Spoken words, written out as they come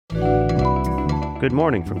Good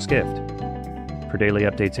morning from Skift. For daily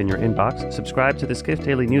updates in your inbox, subscribe to the Skift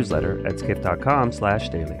Daily newsletter at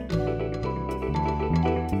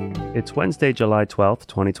skift.com/daily. It's Wednesday, July 12th,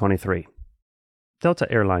 2023.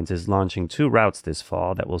 Delta Airlines is launching 2 routes this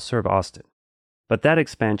fall that will serve Austin. But that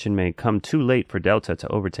expansion may come too late for Delta to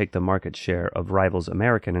overtake the market share of rivals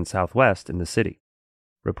American and Southwest in the city,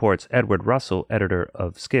 reports Edward Russell, editor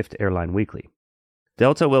of Skift Airline Weekly.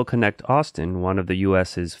 Delta will connect Austin, one of the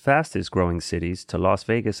U.S.'s fastest-growing cities, to Las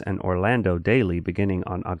Vegas and Orlando daily beginning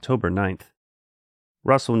on October 9th.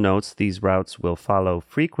 Russell notes these routes will follow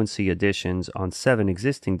frequency additions on 7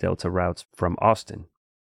 existing Delta routes from Austin.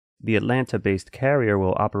 The Atlanta-based carrier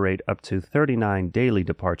will operate up to 39 daily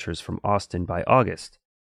departures from Austin by August,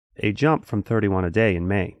 a jump from 31 a day in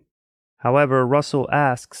May. However, Russell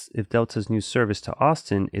asks if Delta's new service to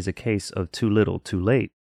Austin is a case of too little too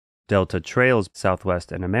late. Delta trails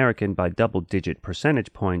Southwest and American by double-digit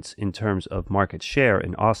percentage points in terms of market share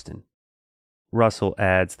in Austin. Russell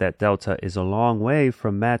adds that Delta is a long way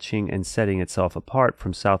from matching and setting itself apart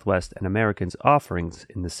from Southwest and American's offerings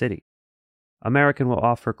in the city. American will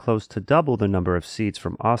offer close to double the number of seats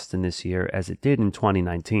from Austin this year as it did in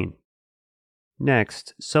 2019.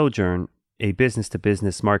 Next, Sojourn, a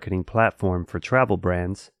business-to-business marketing platform for travel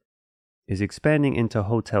brands, is expanding into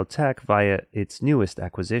hotel tech via its newest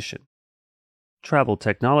acquisition. Travel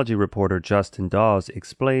technology reporter Justin Dawes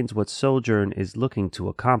explains what Sojourn is looking to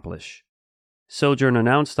accomplish. Sojourn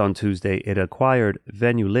announced on Tuesday it acquired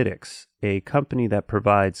Venuelytics, a company that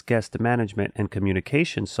provides guest management and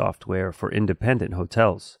communication software for independent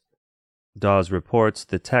hotels. Dawes reports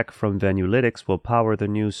the tech from Venuelytics will power the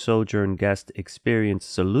new Sojourn Guest Experience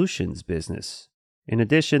Solutions business. In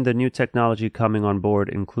addition, the new technology coming on board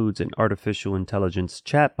includes an artificial intelligence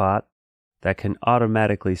chatbot that can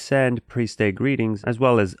automatically send pre-stay greetings as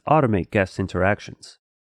well as automate guest interactions.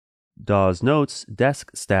 Dawes notes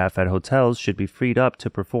desk staff at hotels should be freed up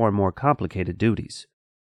to perform more complicated duties.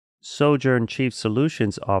 Sojourn Chief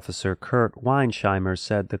Solutions Officer Kurt Weinsheimer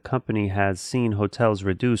said the company has seen hotels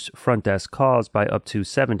reduce front desk calls by up to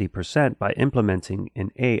 70% by implementing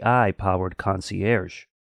an AI-powered concierge.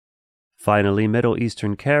 Finally, Middle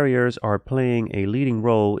Eastern carriers are playing a leading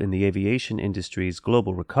role in the aviation industry's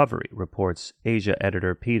global recovery, reports Asia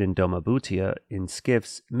editor Peden Domabhutia in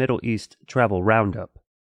Skift's Middle East Travel Roundup.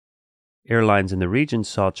 Airlines in the region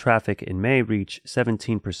saw traffic in May reach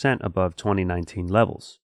 17% above 2019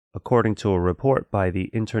 levels, according to a report by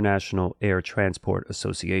the International Air Transport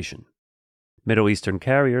Association. Middle Eastern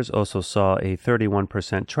carriers also saw a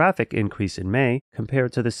 31% traffic increase in May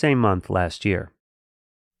compared to the same month last year.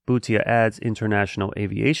 Bhutia adds international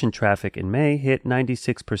aviation traffic in May hit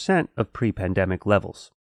 96% of pre-pandemic levels.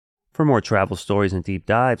 For more travel stories and deep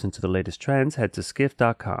dives into the latest trends, head to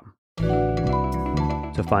skift.com.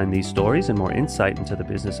 To find these stories and more insight into the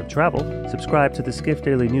business of travel, subscribe to the Skift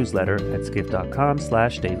Daily newsletter at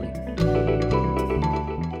skift.com/daily.